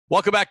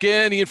Welcome back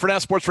in, Ian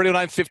Furness, Sports Radio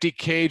 950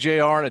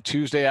 KJR on a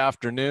Tuesday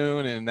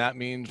afternoon, and that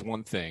means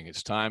one thing.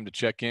 It's time to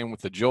check in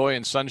with the joy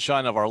and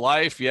sunshine of our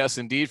life. Yes,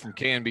 indeed, from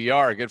KNBR,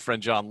 our good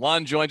friend John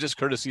Lund joins us,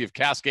 courtesy of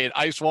Cascade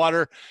Ice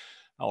Water.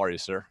 How are you,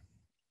 sir?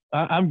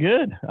 I'm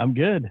good.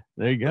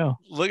 There you go.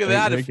 Look at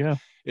that.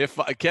 If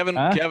Kevin,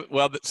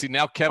 well, see,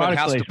 now Kevin Product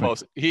has placement. to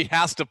post. He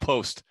has to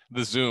post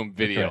the Zoom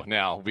video right.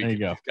 now. There you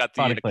go.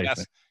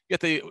 Got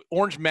the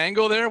orange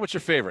mango there. What's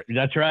your favorite?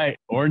 That's right.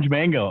 Orange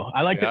mango.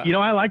 I like that.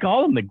 I like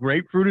all of them. The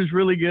grapefruit is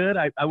really good.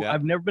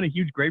 I've never been a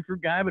huge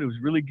grapefruit guy, but it was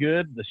really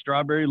good. The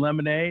strawberry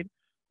lemonade.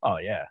 Oh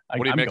yeah.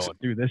 I'm going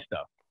through this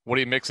stuff. What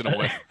are you mixing them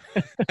with?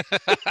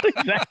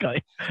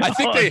 Exactly.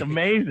 It's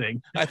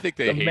amazing. I think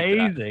they hate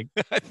amazing.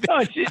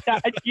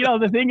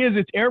 The thing is,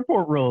 it's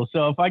airport rules.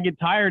 So if I get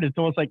tired, it's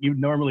almost like you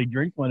normally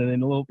drink one, and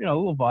then a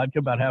little vodka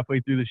about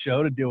halfway through the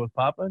show to deal with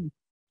Papa, and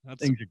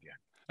things are good.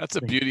 That's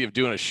the beauty of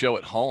doing a show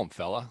at home,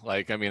 fella.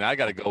 I got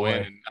to go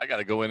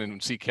in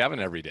and see Kevin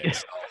every day.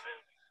 So,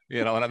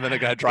 and then I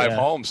got to drive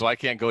home, so I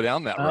can't go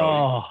down that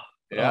road.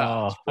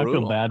 I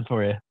feel bad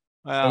for you.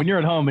 When you're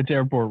at home, it's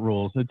airport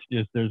rules. It's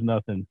just there's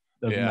nothing.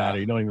 Doesn't matter.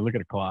 You don't even look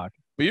at a clock.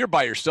 But you're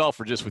by yourself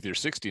or just with your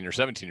 16 or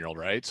 17-year-old,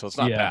 right? So it's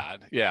not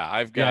bad. Yeah,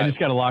 I just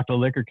got to lock the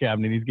liquor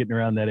cabinet. He's getting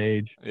around that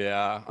age.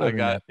 Yeah, I've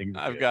got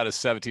a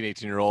 17,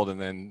 18-year-old, and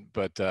then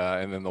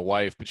the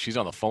wife, but she's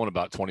on the phone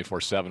about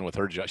 24/7 with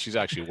her job. She's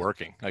actually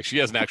working. She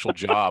has an actual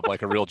job,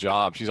 like a real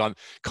job. She's on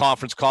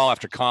conference call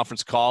after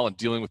conference call and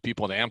dealing with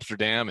people in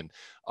Amsterdam and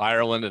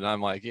Ireland, and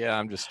I'm like,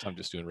 I'm just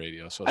doing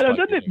radio. So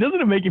doesn't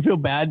it make you feel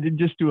bad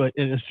just to a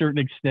certain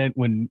extent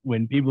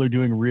when people are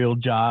doing real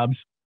jobs?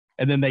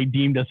 And then they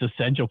deemed us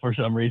essential for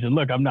some reason.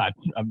 Look, I'm not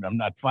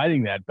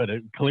fighting that, but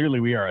clearly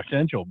we are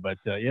essential. But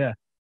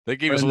they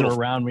gave us a little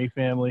around me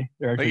family.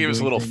 They gave us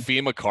a little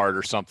FEMA card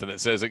or something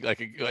that says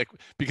like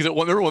because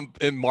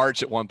in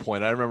March at one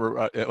point, I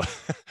remember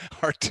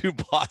our two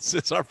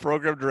bosses, our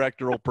program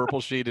director, Old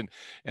Purple Sheet, and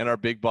our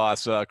big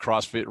boss,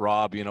 CrossFit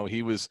Rob.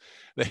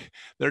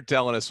 They're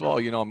telling us,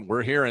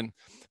 we're hearing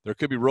there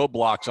could be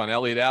roadblocks on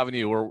Elliott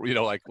Avenue, or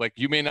like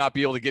you may not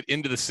be able to get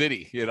into the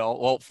city.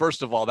 Well,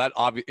 first of all,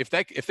 if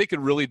they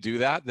could really do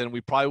that, then we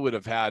probably would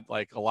have had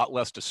like a lot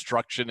less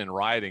destruction and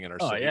rioting in our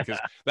city. Because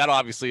that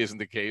obviously isn't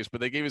the case.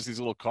 But they gave us these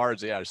little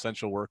cards. Yeah,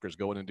 essential workers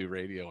go in and do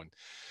radio, and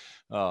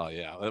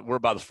we're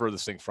about the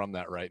furthest thing from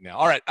that right now.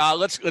 All right,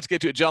 let's get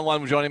to it. John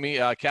Lund joining me.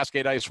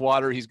 Cascade Ice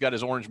Water. He's got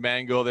his orange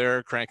mango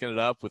there, cranking it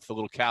up with a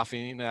little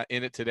caffeine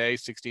in it today,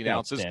 16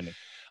 ounces.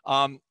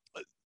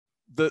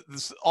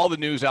 All the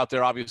news out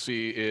there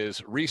obviously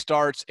is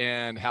restarts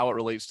and how it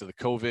relates to the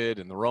COVID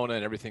and the Rona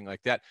and everything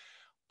like that.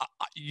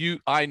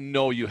 I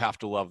know you have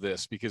to love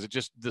this because it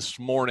just this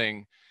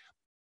morning,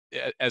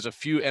 as a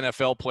few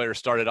NFL players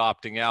started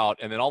opting out,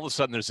 and then all of a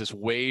sudden there's this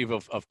wave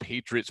of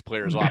Patriots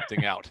players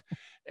opting out,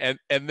 and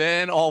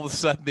then all of a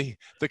sudden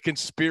the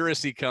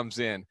conspiracy comes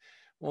in.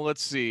 Well,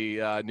 let's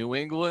see. New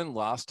England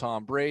lost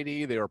Tom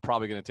Brady. They were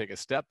probably going to take a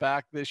step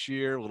back this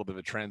year, a little bit of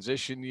a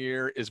transition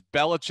year. Is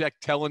Belichick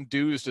telling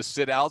dudes to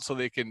sit out so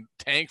they can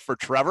tank for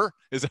Trevor?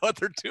 Is that what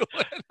they're doing?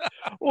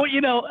 Well,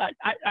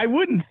 I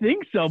wouldn't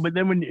think so. But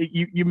then when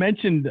you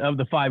mentioned of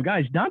the five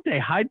guys, Dante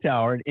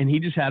Hightower, and he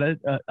just had a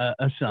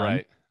son.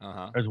 Right.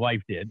 Or his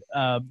wife did.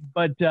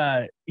 But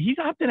he's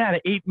opted out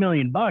of $8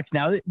 million.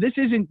 Now, this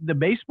isn't the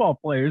baseball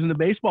players, and the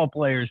baseball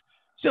players –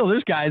 still,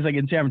 there's guys like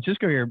in San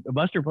Francisco here.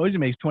 Buster Posey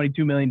makes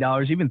 $22 million.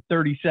 Even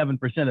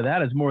 37% of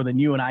that is more than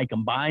you and I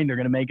combined are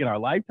going to make in our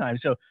lifetime.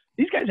 So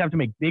these guys have to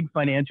make big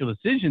financial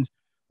decisions.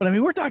 But I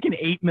mean, we're talking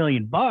 $8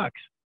 million.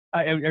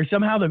 Or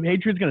somehow the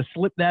Patriots going to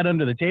slip that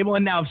under the table.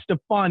 And now if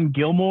Stephon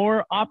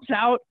Gilmore opts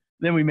out,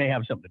 then we may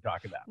have something to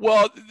talk about.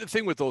 Well, the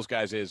thing with those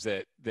guys is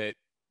that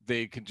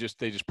they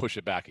just push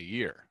it back a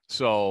year.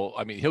 So,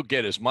 I mean, he'll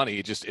get his money.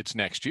 It's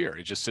next year.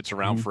 It just sits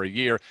around for a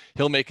year.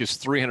 He'll make his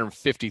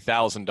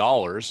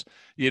 $350,000,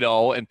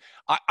 and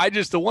I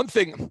just, the one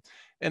thing,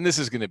 and this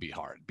is going to be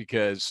hard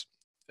because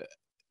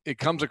it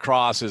comes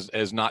across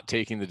as not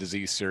taking the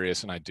disease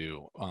serious. And I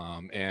do.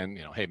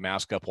 Hey,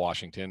 mask up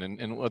Washington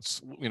and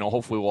let's,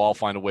 hopefully we'll all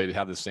find a way to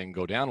have this thing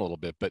go down a little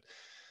bit, but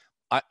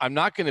I'm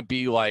not going to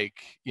be like,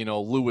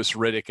 Louis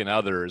Riddick and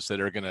others that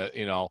are going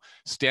to,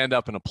 stand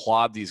up and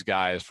applaud these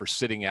guys for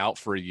sitting out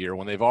for a year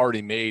when they've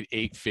already made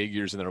 8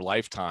 figures in their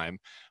lifetime.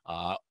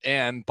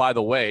 And by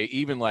the way,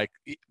 even like,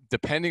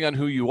 depending on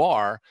who you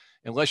are,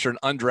 unless you're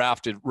an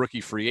undrafted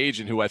rookie free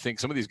agent, who I think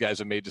some of these guys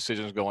have made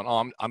decisions going,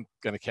 I'm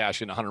going to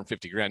cash in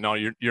 150 grand. No,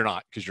 you're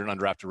not, because you're an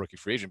undrafted rookie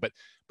free agent.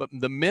 But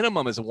the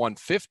minimum is a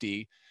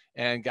 150.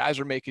 And guys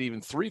are making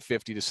even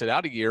 350 to sit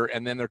out a year,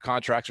 and then their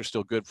contracts are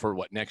still good for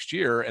next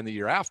year and the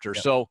year after.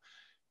 Yep. So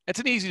it's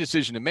an easy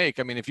decision to make.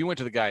 I mean, if you went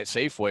to the guy at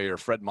Safeway or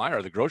Fred Meyer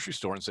at the grocery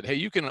store and said, hey,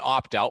 you can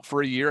opt out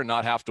for a year and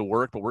not have to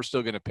work, but we're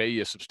still going to pay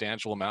you a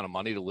substantial amount of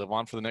money to live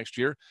on for the next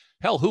year.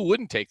 Hell, who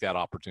wouldn't take that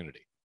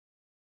opportunity?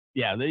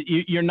 Yeah,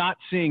 you're not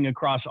seeing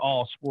across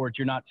all sports,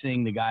 you're not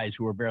seeing the guys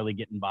who are barely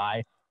getting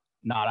by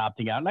not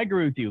opting out. And I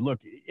agree with you. Look,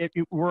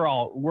 we're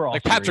all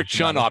like Patrick serious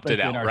Chun about it, opted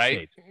especially in out, our right?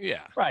 states.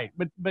 Yeah. Right.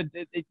 But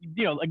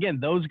again,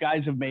 those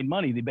guys have made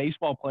money. The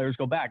baseball players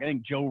go back. I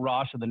think Joe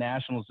Ross of the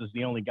Nationals is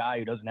the only guy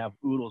who doesn't have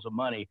oodles of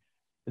money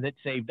that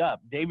saved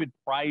up. David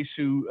Price,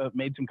 who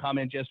made some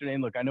comments yesterday,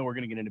 and look, I know we're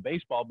going to get into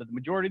baseball, but the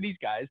majority of these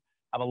guys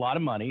have a lot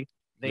of money.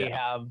 They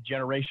have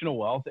generational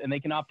wealth, and they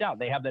can opt out.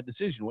 They have that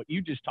decision. What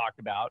you just talked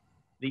about,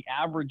 the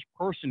average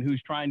person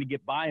who's trying to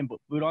get by and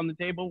put food on the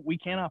table, we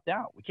can't opt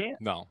out. We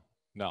can't. No.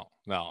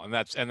 And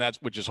that's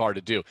which is hard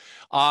to do.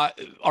 All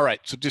right.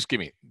 So just give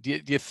me, do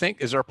you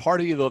think, is there a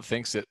part of you that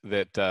thinks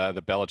that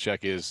the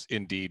Belichick is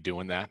indeed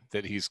doing that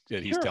he's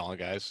Sure. telling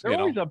guys, they're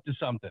always up to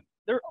something.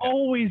 They're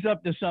always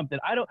up to something.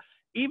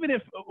 Even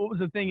if, what was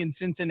the thing in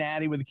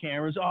Cincinnati with the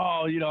cameras?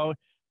 Oh,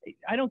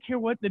 I don't care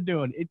what they're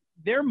doing.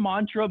 Their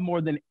mantra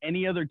more than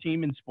any other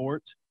team in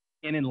sports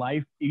and in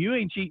life, you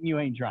ain't cheating, you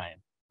ain't trying.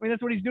 I mean,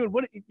 that's what he's doing.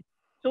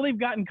 So they've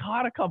gotten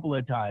caught a couple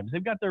of times.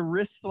 They've got their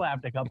wrists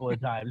slapped a couple of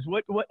times.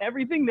 What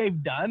everything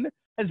they've done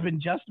has been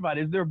justified.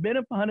 Has there been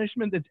a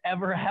punishment that's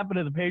ever happened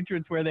to the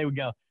Patriots where they would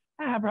go,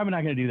 probably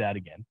not going to do that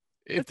again?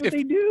 That's what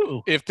they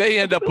do. If they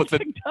end up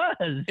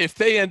if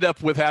they end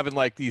up with having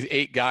like these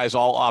 8 guys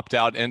all opt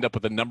out, end up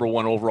with the number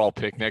 1 overall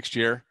pick next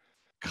year,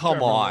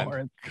 come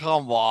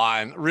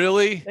on,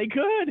 really? They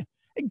could.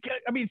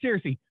 I mean,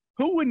 seriously,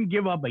 who wouldn't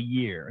give up a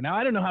year? Now,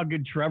 I don't know how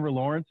good Trevor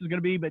Lawrence is going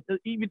to be, but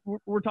even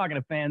we're talking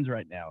to fans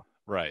right now.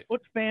 Right.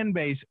 What fan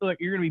base? Look,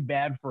 you're going to be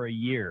bad for a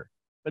year,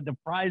 but the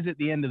prize at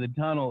the end of the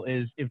tunnel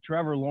is if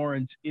Trevor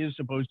Lawrence is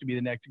supposed to be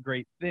the next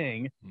great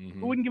thing,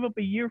 who wouldn't give up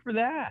a year for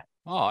that?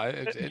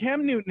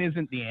 Cam Newton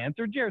isn't the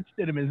answer. Jarrett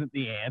Stidham isn't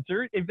the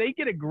answer. If they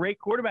get a great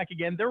quarterback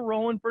again, they're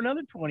rolling for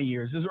another 20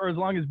 years, or as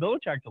long as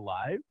Belichick's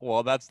alive.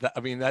 Well, that's that. I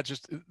mean, that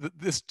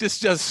this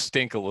does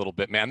stink a little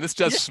bit, man. This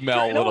does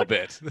smell a little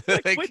bit.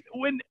 Like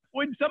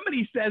when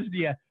somebody says to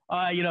you,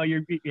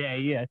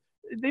 you're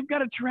they've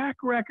got a track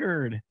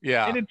record.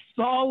 Yeah. And it's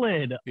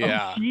solid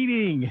of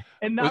cheating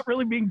and not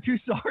really being too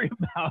sorry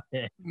about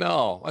it.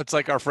 No, it's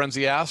like our friends,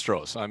 the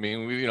Astros. I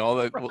mean,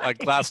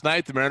 like last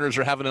night, the Mariners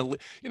are having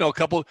a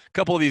couple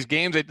of these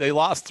games. They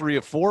lost 3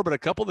 of 4, but a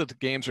couple of the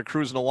games are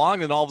cruising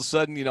along. And all of a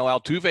sudden,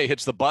 Altuve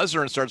hits the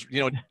buzzer and starts,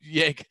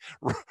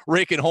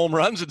 raking home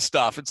runs and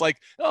stuff. It's like,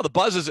 the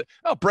buzz is,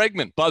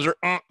 Bregman, buzzer,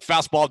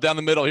 fastball down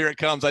the middle. Here it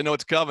comes. I know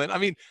it's coming. I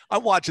mean,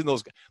 I'm watching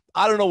those.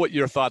 I don't know what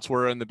your thoughts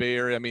were in the Bay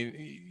Area. I mean,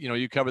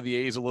 you cover the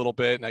A's a little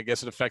bit, and I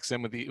guess it affects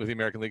them with the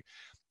American League.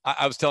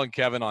 I was telling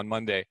Kevin on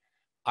Monday,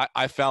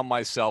 I found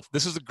myself,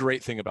 this is the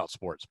great thing about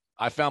sports.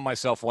 I found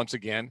myself once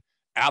again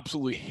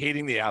absolutely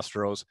hating the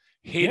Astros,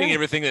 hating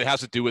everything that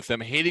has to do with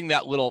them, hating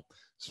that little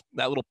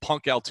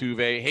punk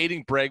Altuve,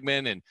 hating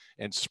Bregman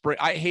and Spring.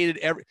 I hated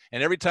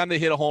every time they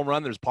hit a home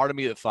run, there's part of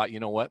me that thought,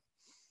 you know what?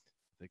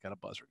 They got a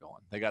buzzer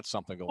going. They got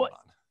something going on.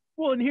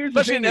 Well, and here's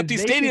especially in an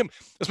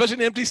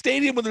empty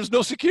stadium when there's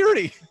no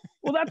security.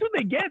 Well, that's what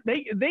they get.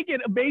 They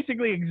get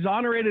basically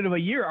exonerated of a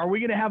year. Are we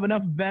going to have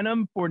enough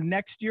venom for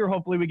next year?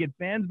 Hopefully we get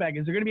fans back.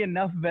 Is there going to be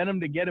enough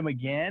venom to get them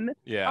again?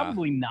 Yeah.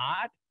 Probably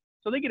not.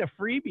 So they get a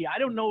freebie. I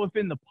don't know if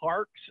in the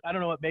parks, I don't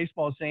know what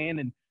baseball is saying,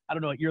 and I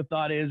don't know what your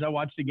thought is. I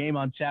watched a game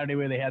on Saturday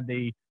where they had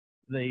the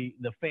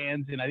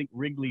fans in, I think,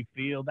 Wrigley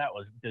Field. That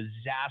was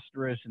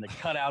disastrous, and the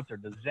cutouts are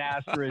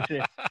disastrous.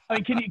 I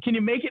mean, can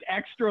you make it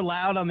extra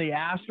loud on the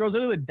Astros? I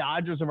know the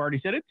Dodgers have already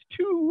said it's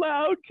too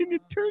loud. Can you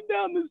turn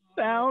down the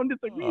sound?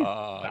 It's like,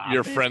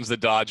 your friends, the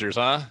Dodgers,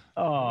 huh?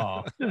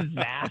 Oh,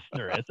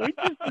 disastrous. I mean,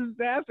 just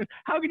disastrous.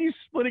 How can you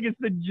split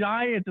against the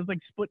Giants? It's like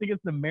splitting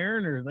against the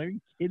Mariners. Are you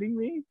kidding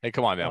me? Hey,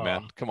 come on now,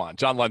 man. Come on.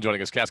 John Lund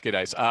joining us, Cascade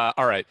Ice.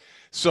 All right.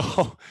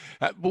 So,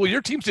 well,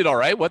 your teams did all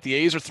right. What? The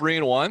A's are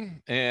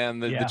 3-1,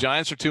 and the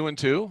Giants are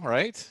 2-2,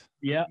 right?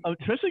 Yeah,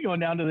 especially going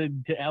down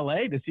to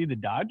LA to see the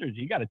Dodgers.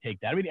 You got to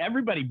take that. I mean,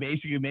 everybody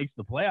basically makes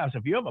the playoffs.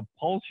 If you have a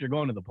pulse, you're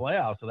going to the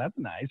playoffs, so that's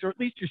nice. Or at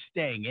least you're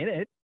staying in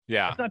it.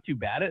 Yeah. It's not too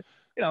bad.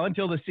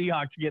 Until the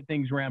Seahawks get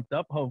things ramped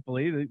up,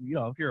 hopefully,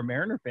 if you're a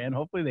Mariner fan,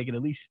 hopefully they can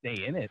at least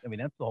stay in it. I mean,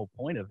 that's the whole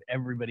point of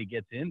everybody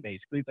gets in,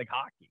 basically. It's like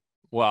hockey.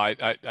 Well,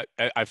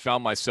 I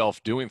found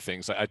myself doing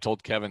things. I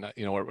told Kevin,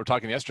 we're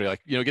talking yesterday,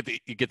 like, you get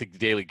the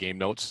daily game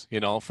notes,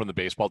 from the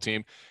baseball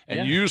team.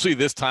 And usually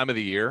this time of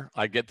the year,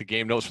 I get the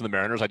game notes from the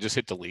Mariners. I just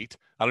hit delete.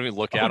 I don't even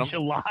look at them.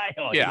 July.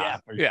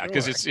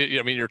 Because it's,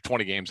 you're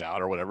 20 games out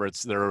or whatever.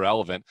 They're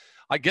irrelevant.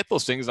 I get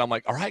those things. I'm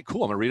like, all right,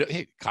 cool. I'm gonna read it.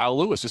 Hey, Kyle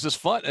Lewis, this is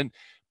fun.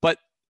 But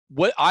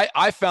what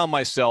I found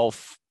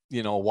myself,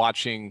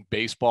 watching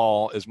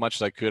baseball as much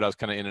as I could. I was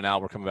kind of in and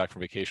out. We're coming back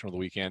from vacation over the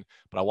weekend,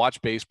 but I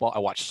watched baseball. I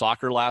watched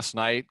soccer last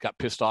night, got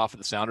pissed off at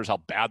the Sounders, how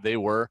bad they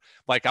were.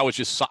 Like I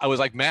was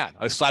like mad.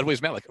 I was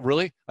sideways mad. Like,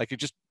 really? Like, it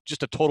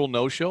just a total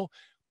no-show.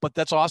 But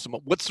that's awesome.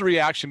 What's the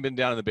reaction been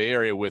down in the Bay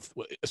Area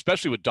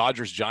especially with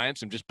Dodgers,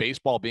 Giants, and just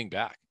baseball being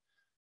back?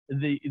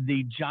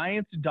 The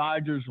Giants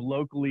Dodgers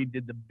locally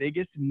did the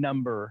biggest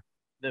number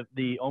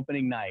the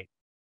opening night.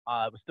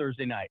 It was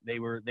Thursday night. They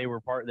were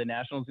part of the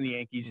Nationals and the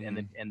Yankees, and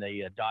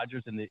the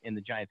Dodgers and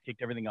the Giants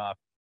kicked everything off.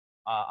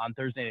 on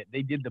Thursday night.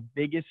 They did the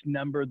biggest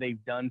number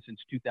they've done since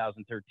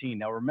 2013.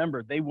 Now,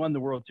 remember, they won the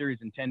World Series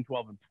in 10,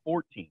 12, and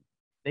 14.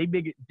 They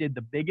did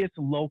the biggest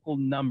local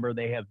number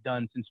they have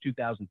done since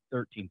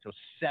 2013, so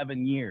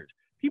 7 years.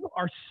 People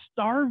are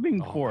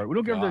starving for it. We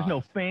don't care if there's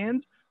no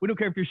fans. We don't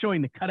care if you're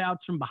showing the cutouts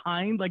from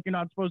behind like you're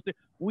not supposed to.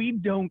 We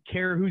don't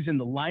care who's in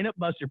the lineup,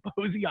 Buster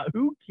Posey.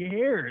 Who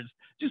cares?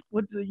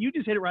 You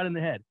just hit it right in the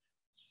head.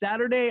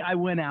 Saturday, I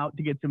went out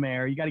to get some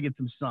air. You got to get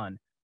some sun.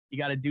 You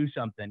got to do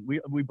something.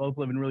 We both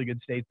live in really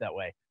good states that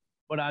way.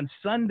 But on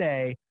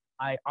Sunday,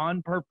 I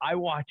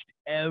watched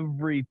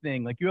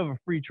everything. Like, you have a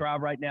free trial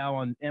right now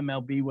on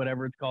MLB,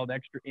 whatever it's called,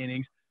 Extra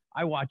Innings.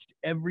 I watched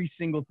every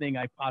single thing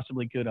I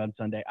possibly could on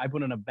Sunday. I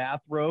put on a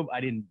bathrobe. I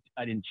didn't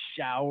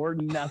shower,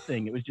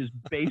 nothing. It was just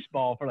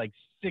baseball for like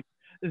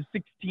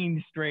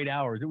 16 straight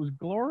hours. It was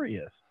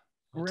glorious.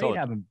 Great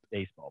having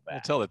baseball back.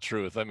 I'll tell the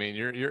truth. I mean,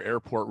 your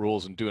airport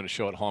rules and doing a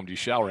show at home. Do you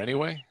shower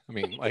anyway? I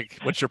mean, like,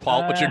 what's your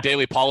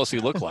daily policy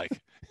look like?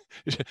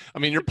 I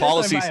mean, your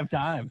policies. I have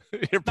time.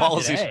 Your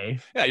policies.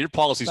 Yeah, your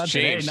policies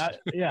changed.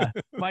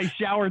 My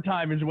shower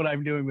time is what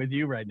I'm doing with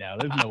you right now.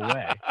 There's no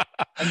way.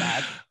 I'm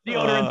not.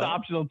 Deodorant's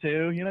optional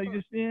too. You know, you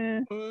just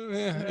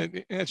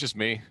it's just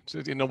me.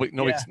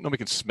 Nobody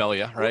can smell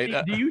you,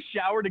 right? Do you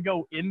shower to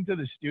go into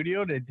the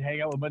studio to hang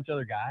out with a bunch of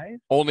other guys?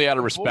 Only out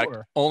of respect.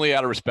 Only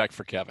out of respect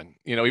for Kevin.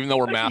 You know, even though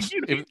we're masked,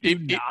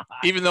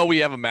 even though we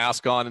have a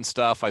mask on and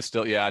stuff, I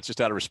still, it's just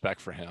out of respect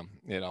for him.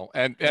 You know,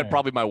 and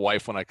probably my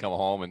wife when I come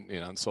home and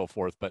and so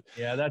forth. But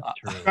yeah, that's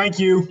true. Thank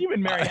you. You've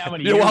been married how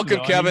many You're years welcome,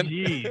 ago? Kevin. I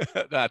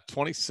mean,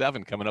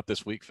 27 coming up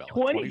this week, fella.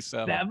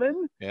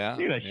 27? Yeah.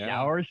 She's a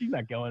shower. She's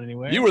not going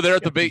anywhere. You were there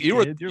at the big. You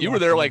were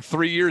there like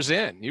 3 years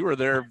in. You were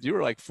there. You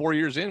were like 4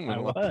 years in. I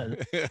was.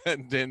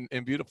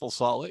 in beautiful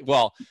Salt Lake.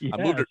 Well, yes.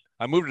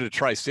 I moved to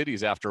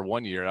Tri-Cities after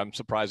 1 year. I'm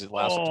surprised it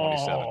lasted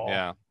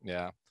 27.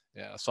 Yeah.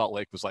 Salt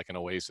Lake was like an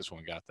oasis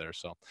when we got there.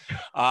 So,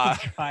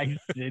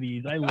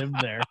 Tri-Cities. I lived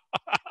there.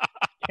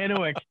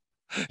 Kennewick.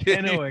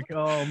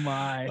 Oh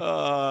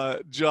my.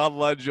 John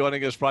Lund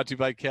joining us, brought to you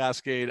by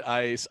Cascade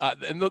Ice.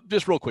 And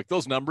just real quick,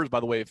 those numbers, by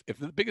the way, if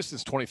the biggest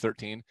is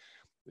 2013,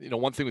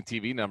 one thing with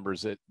TV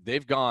numbers that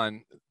they've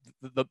gone,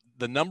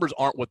 the numbers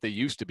aren't what they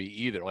used to be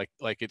either. Like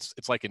it's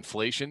like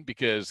inflation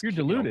because you're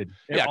diluted.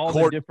 All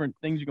the different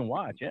things you can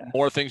watch. Yeah.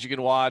 More things you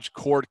can watch,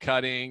 cord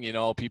cutting,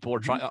 people are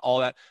trying all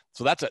that.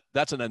 So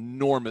that's an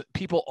enormous,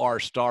 people are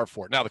starved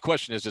for it. Now the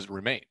question is, does it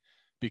remain?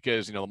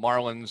 Because, the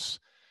Marlins,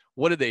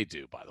 what did they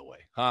do, by the way?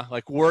 Huh?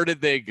 Like, where did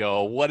they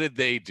go? What did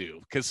they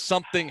do? Because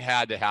something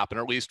had to happen,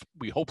 or at least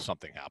we hope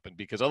something happened,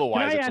 because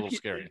otherwise it's a little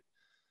scary.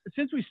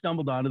 Since we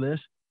stumbled onto this,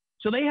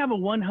 so they have a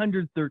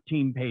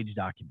 113-page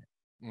document.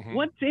 Mm-hmm.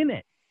 What's in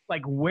it?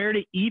 Like, where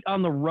to eat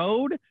on the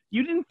road?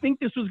 You didn't think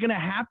this was going to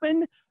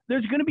happen?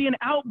 There's going to be an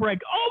outbreak.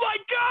 Oh my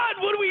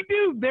God, what do we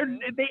do?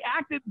 They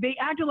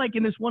acted like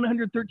in this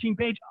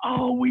 113-page,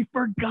 oh, we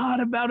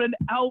forgot about an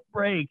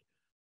outbreak.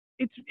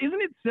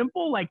 Isn't it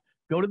simple? Like,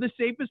 go to the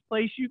safest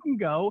place you can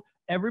go.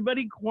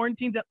 Everybody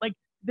quarantines. Like,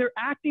 they're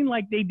acting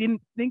like they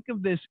didn't think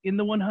of this in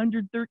the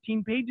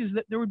 113 pages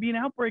that there would be an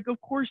outbreak.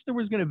 Of course there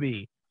was going to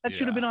be. That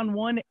should have been on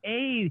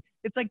 1A.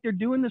 It's like they're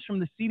doing this from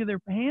the seat of their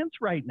pants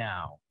right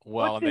now.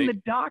 Well, what's in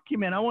the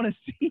document? I want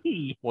to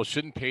see. Well,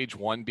 shouldn't page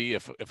 1 be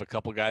if a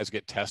couple guys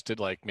get tested,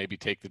 like maybe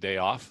take the day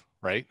off,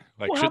 right?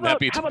 Like, shouldn't that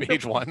be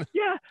page 1?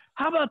 Yeah.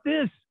 How about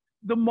this?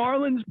 The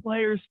Marlins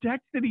players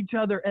texted each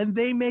other and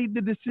they made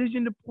the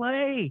decision to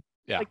play.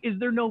 Yeah. Like, is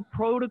there no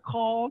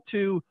protocol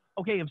to,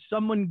 okay, if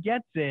someone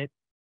gets it,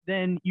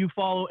 then you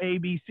follow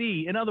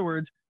ABC. In other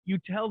words, you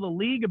tell the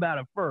league about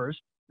it first.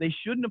 They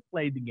shouldn't have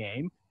played the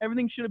game.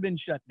 Everything should have been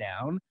shut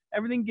down.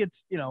 Everything gets,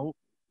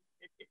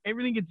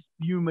 everything gets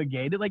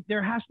fumigated. Like,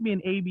 there has to be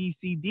an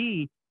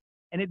ABCD,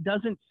 and it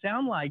doesn't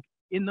sound like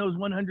in those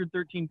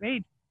 113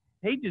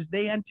 pages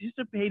they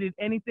anticipated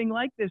anything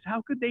like this.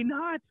 How could they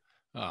not?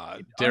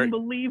 It's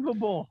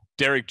unbelievable.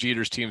 Derek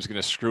Jeter's team's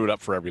going to screw it up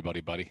for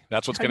everybody, buddy.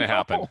 That's what's going to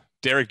happen.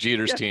 Derek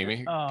Jeter's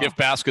team, gift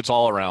baskets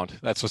all around.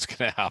 That's what's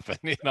going to happen.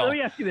 Let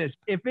me ask you this: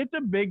 if it's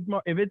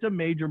a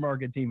major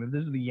market team, if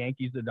this is the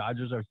Yankees, the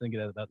Dodgers, I was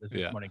thinking about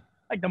this morning.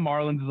 Like, the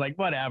Marlins is like,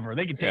 whatever.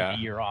 They could take a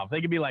year off.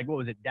 They could be like, what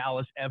was it?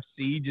 Dallas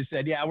FC just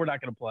said, we're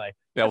not going to play.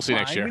 Yeah, we'll see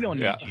next year. We don't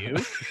need you.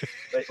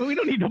 We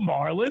don't need the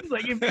Marlins.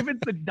 Like, if it's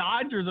the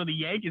Dodgers or the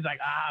Yankees, like,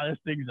 this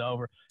thing's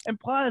over. And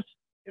plus,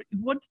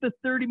 what's the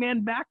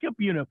 30-man backup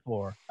unit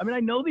for? I mean,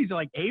 I know these are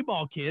like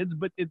A-ball kids,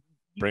 but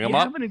Bring you them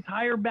have up. an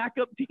entire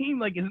backup team.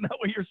 Like, isn't that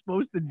what you're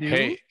supposed to do?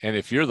 Hey, and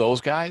if you're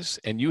those guys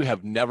and you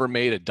have never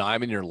made a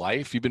dime in your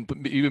life, you've been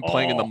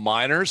playing in the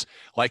minors,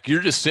 like,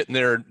 you're just sitting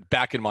there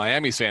back in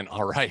Miami saying,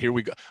 "All right, here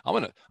we go. I'm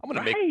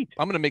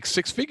gonna make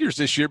 6 figures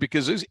this year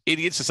because those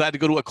idiots decided to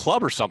go to a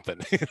club or something."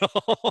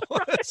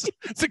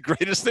 It's the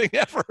greatest thing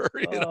ever.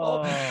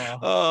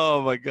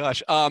 Oh my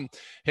gosh.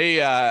 Hey,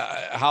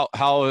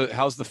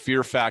 how's the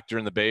fear factor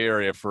in the Bay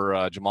Area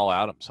for Jamal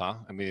Adams? Huh?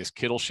 I mean, is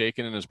Kittle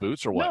shaking in his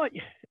boots or what?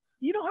 No,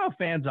 you know how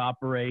fans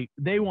operate.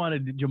 They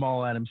wanted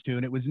Jamal Adams too,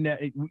 and it was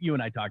you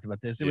and I talked about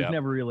this. It was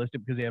never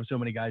realistic because they have so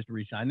many guys to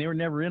re-sign. They were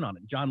never in on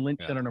it. John Lynch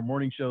said on our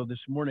morning show this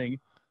morning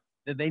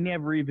that they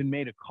never even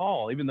made a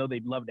call, even though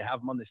they'd love to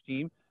have him on this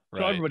team.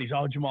 So everybody's,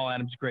 oh, Jamal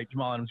Adams is great.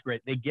 Jamal Adams is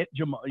great. They get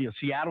Jamal,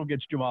 Seattle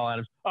gets Jamal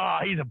Adams. Oh,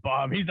 he's a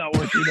bum. He's not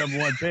worth the number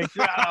one pick.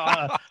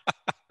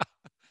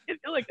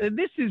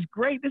 This is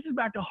great. This is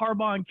back to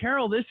Harbaugh and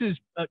Carroll. This is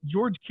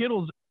George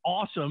Kittle's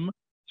awesome.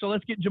 So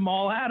let's get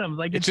Jamal Adams.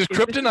 Like it's just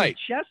kryptonite.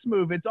 Chess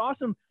move. It's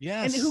awesome.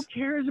 Yes. And who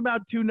cares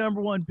about 2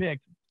 number 1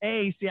 picks?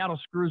 Seattle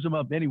screws them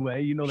up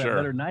anyway. You know that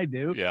better than I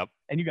do. Yep.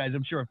 And you guys,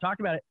 I'm sure, have talked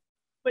about it.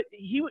 But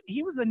he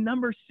was the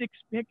number 6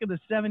 pick of the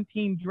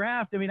 17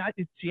 draft. I mean,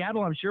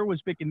 Seattle, I'm sure,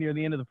 was picking near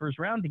the end of the first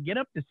round. To get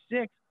up to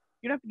 6,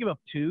 you'd have to give up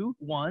 2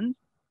 1s.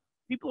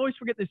 People always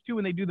forget this, too,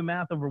 when they do the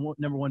math over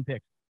number 1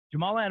 picks.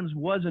 Jamal Adams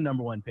was a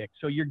number 1 pick.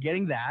 So you're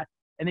getting that.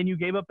 And then you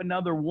gave up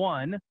another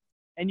 1,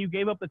 and you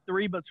gave up a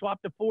 3 but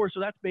swapped a 4. So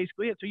that's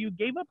basically it. So you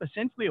gave up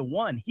essentially a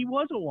 1. He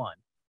was a 1.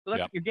 So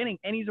that's what you're getting.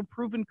 And he's a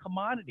proven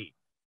commodity.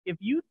 If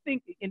you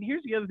think, and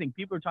here's the other thing,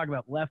 people are talking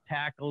about left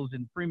tackles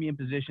and premium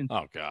positions.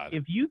 Oh, God.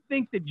 If you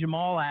think that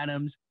Jamal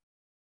Adams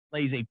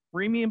plays a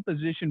premium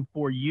position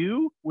for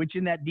you, which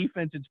in that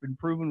defense it's been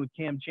proven with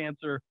Cam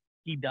Chancellor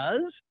he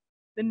does,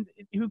 then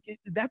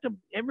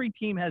every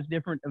team has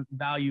different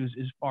values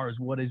as far as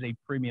what is a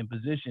premium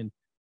position.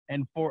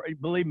 And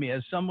believe me,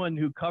 as someone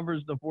who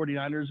covers the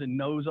 49ers and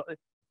knows,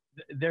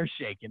 they're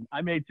shaking.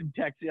 I made some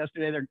texts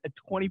yesterday. They're a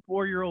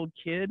 24-year-old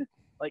kid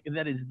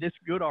that is this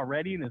good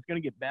already and it's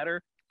going to get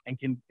better. And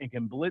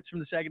can blitz from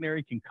the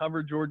secondary, can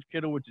cover George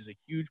Kittle, which is a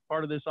huge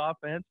part of this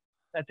offense.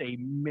 That's a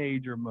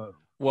major move.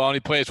 Well, and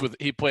he plays with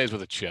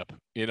a chip,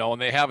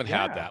 and they haven't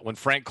had that. When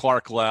Frank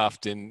Clark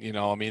left, and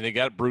they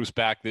got Bruce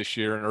back this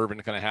year, and Irvin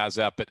kind of has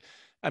that. But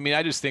I mean,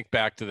 I just think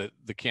back to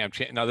the Cam.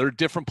 Now they're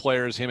different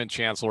players. Him and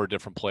Chancellor are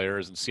different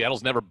players, and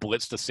Seattle's never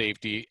blitzed a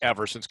safety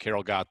ever since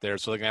Carroll got there,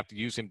 so they're gonna have to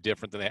use him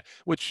different than that.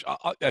 Which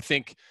I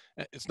think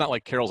it's not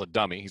like Carroll's a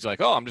dummy. He's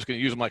like, oh, I'm just gonna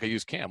use him like I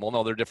use Cam. Well,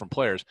 no, they're different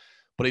players.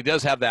 But he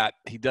does have that.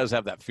 He does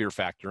have that fear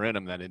factor in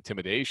him, that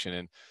intimidation,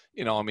 and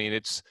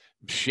it's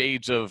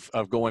shades of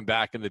going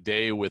back in the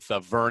day with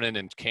Vernon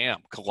and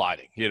Cam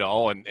colliding,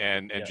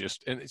 and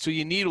so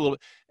you need a little,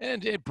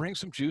 and it brings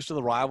some juice to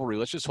the rivalry.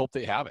 Let's just hope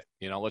they have it.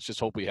 Let's just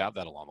hope we have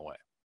that along the way.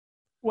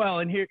 Well,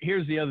 and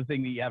here's the other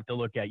thing that you have to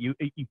look at. You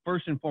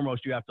first and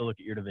foremost, you have to look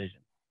at your division.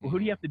 Well, who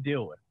do you have to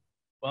deal with?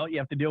 Well, you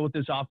have to deal with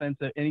this offense.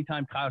 That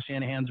anytime Kyle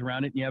Shanahan's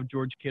around it, and you have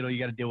George Kittle, you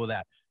got to deal with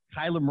that.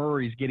 Kyler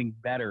Murray's getting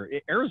better.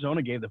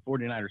 Arizona gave the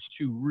 49ers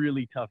 2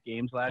 really tough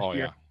games last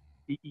year.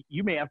 Yeah.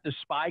 You may have to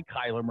spy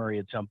Kyler Murray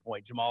at some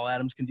point. Jamal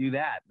Adams can do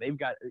that. They've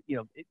got,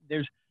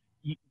 there's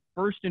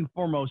first and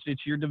foremost,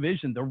 it's your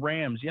division. The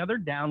Rams, they're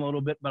down a little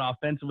bit, but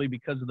offensively,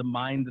 because of the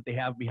mind that they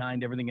have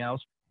behind everything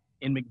else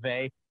in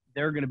McVay,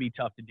 they're going to be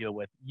tough to deal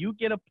with. You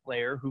get a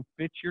player who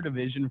fits your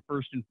division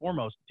first and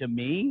foremost. To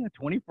me,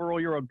 a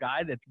 24-year-old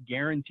guy that's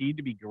guaranteed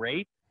to be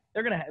great.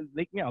 They're gonna have,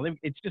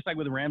 it's just like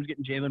with the Rams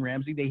getting Jalen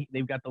Ramsey.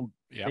 They've got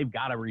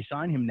to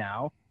re-sign him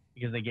now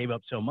because they gave up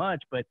so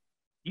much. But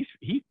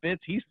he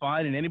fits. He's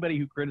fine. And anybody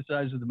who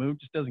criticizes the move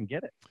just doesn't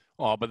get it.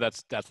 Oh, but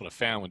that's what a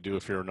fan would do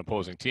if you're an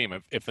opposing team.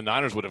 If the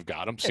Niners would have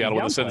got him, Seattle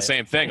would have said the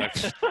same thing. Like,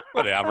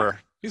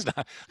 whatever. He's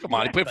not. Come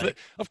on, he played for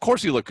of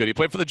course, he looked good. He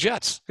played for the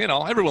Jets.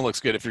 Everyone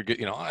looks good if you're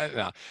good.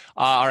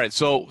 All right.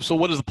 So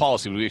what is the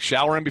policy? Do we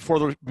shower in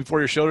before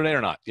your show today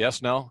or not?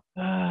 Yes, no.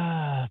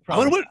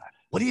 Probably.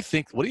 What do you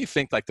think? What do you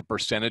think? Like the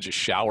percentage of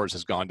showers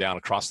has gone down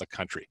across the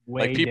country?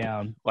 Way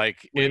down. Way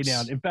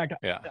down. In fact,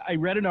 I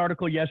read an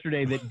article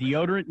yesterday that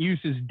deodorant use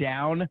is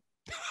down,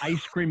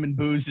 ice cream and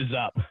booze is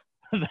up.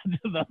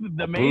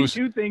 the main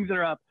two things that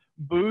are up: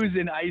 booze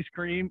and ice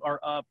cream are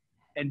up,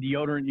 and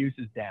deodorant use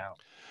is down.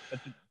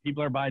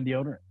 People are buying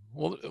deodorant.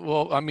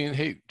 Well, I mean,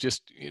 hey,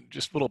 just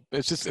little.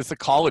 It's a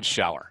college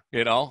shower,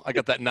 I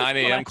got that 9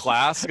 a.m.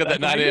 class. I got that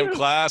 9 a.m.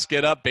 class.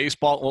 Get up,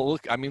 baseball. Well,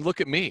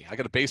 look at me. I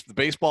got the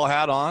baseball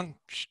hat on.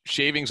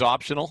 Shaving's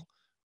optional,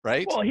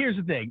 right? Well, here's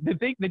the thing.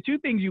 The 2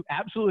 things you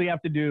absolutely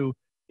have to do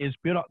is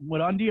put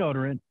on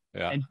deodorant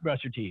and brush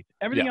your teeth.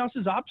 Everything else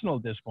is optional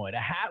at this point. A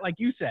hat, like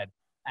you said,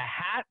 a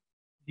hat,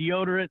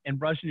 deodorant, and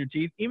brushing your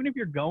teeth. Even if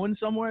you're going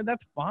somewhere,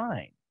 that's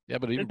fine. Yeah,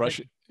 but even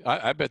brushing,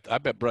 I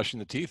bet brushing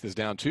the teeth is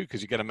down too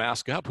because you got to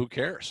mask up. Who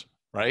cares,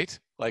 right?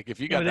 Like if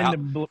you got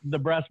the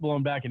breath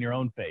blowing back in your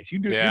own face. You're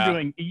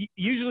doing.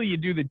 Usually you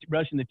do the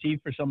brushing the teeth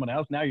for someone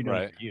else. Now you're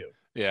doing it for you.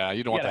 Yeah,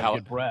 you don't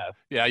want breath.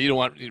 Yeah, you don't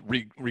want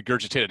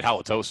regurgitated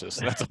halitosis.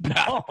 That's a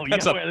bad.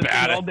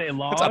 All day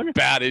long. That's a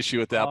bad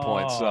issue at that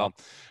point. So,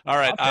 all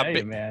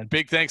right,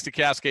 big thanks to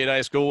Cascade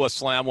Ice. Go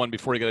slam one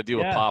before you got to deal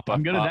with Papa.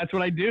 I'm gonna. That's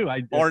what I do.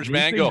 Orange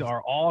mango things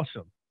are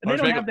awesome. And they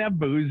don't have to have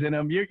booze in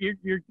them. You're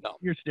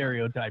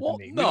stereotyping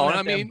me. Not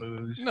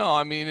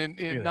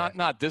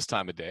this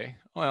time of day.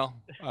 Well,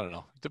 I don't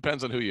know.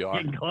 Depends on who you are.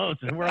 Getting close.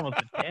 We're almost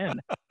at 10.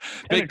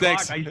 Big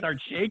thanks. I start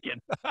shaking.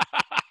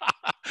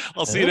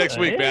 I'll see you next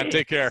week, man.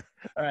 Take care.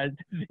 All right.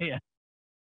 See ya.